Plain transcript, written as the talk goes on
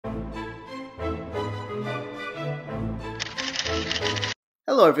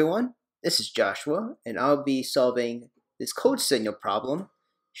Hello everyone, this is Joshua and I'll be solving this code signal problem,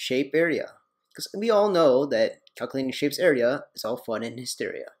 shape area. Because we all know that calculating shape's area is all fun and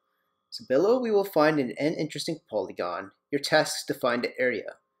hysteria. So below we will find an interesting polygon. Your task is to find the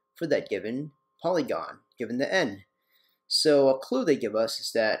area for that given polygon, given the n. So a clue they give us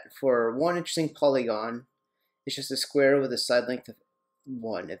is that for one interesting polygon, it's just a square with a side length of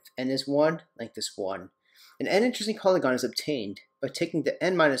 1. If n is 1, length is 1. An n interesting polygon is obtained by taking the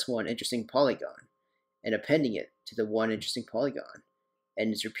n-1 interesting polygon and appending it to the 1 interesting polygon,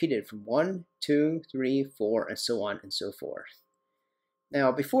 and is repeated from 1, 2, 3, 4, and so on and so forth.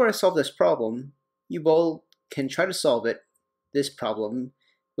 Now, before I solve this problem, you both can try to solve this problem,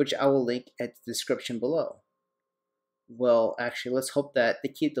 which I will link at the description below. Well, actually, let's hope that they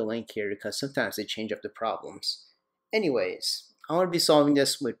keep the link here because sometimes they change up the problems. Anyways, I'm going to be solving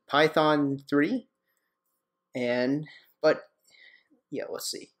this with Python 3. Let's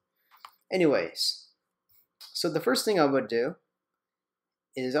see. Anyways, so the first thing I would do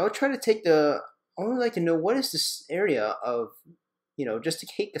is I would try to take I would like to know what is this area of, just to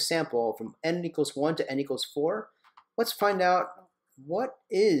take a sample from n equals 1 to n equals 4. Let's find out what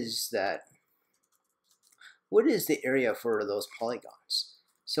is that. What is the area for those polygons?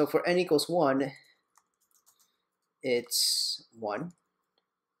 So for n equals 1, it's 1.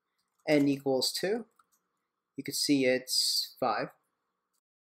 N equals 2. You can see it's 5.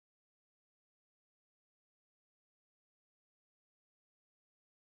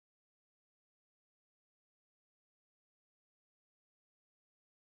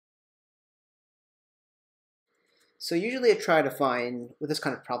 So usually I try to find, with this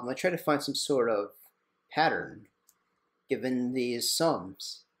kind of problem, I try to find some sort of pattern given these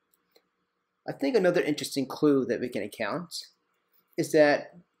sums. I think another interesting clue that we can account is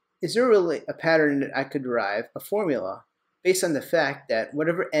that is there really a pattern that I could derive a formula based on the fact that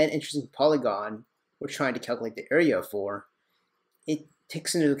whatever n interesting polygon we're trying to calculate the area for, it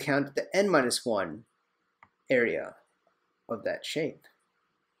takes into account the n-1 area of that shape.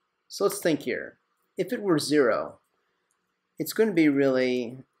 So let's think here. If it were 0, it's going to be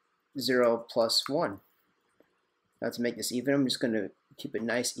really 0 plus 1. Now to make this even, I'm just going to keep it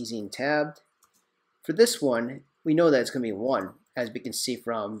nice, easy, and tabbed. For this one, we know that it's going to be 1, as we can see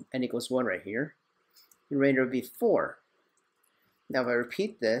from n equals 1 right here. The remainder would be 4. Now if I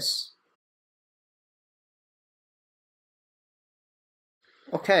repeat this,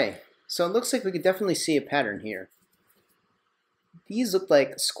 okay, so it looks like we could definitely see a pattern here. These look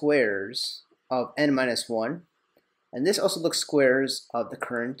like squares of n-1, and this also looks squares of the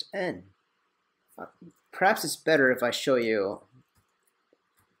current n. Perhaps it's better if I show you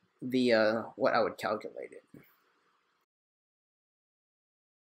what I would calculate it.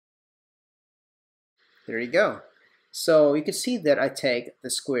 There you go. So you can see that I take the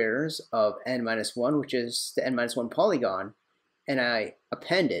squares of n-1, which is the n-1 polygon, and I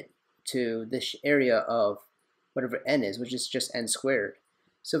append it to this area of whatever n is, which is just n squared.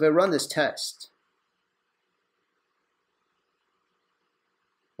 So if I run this test,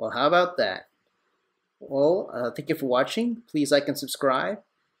 well, how about that? Well, thank you for watching. Please like and subscribe.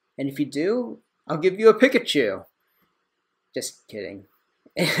 And if you do, I'll give you a Pikachu. Just kidding.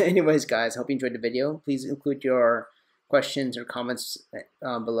 Anyways, guys, hope you enjoyed the video. Please include your questions or comments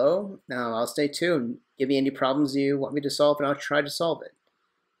below. I'll stay tuned. Give me any problems you want me to solve, and I'll try to solve it.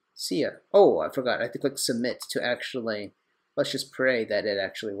 See ya. Oh, I forgot. I have to click submit to actually. Let's just pray that it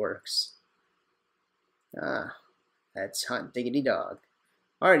actually works. That's hot diggity dog.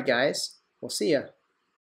 Alright, guys. We'll see ya.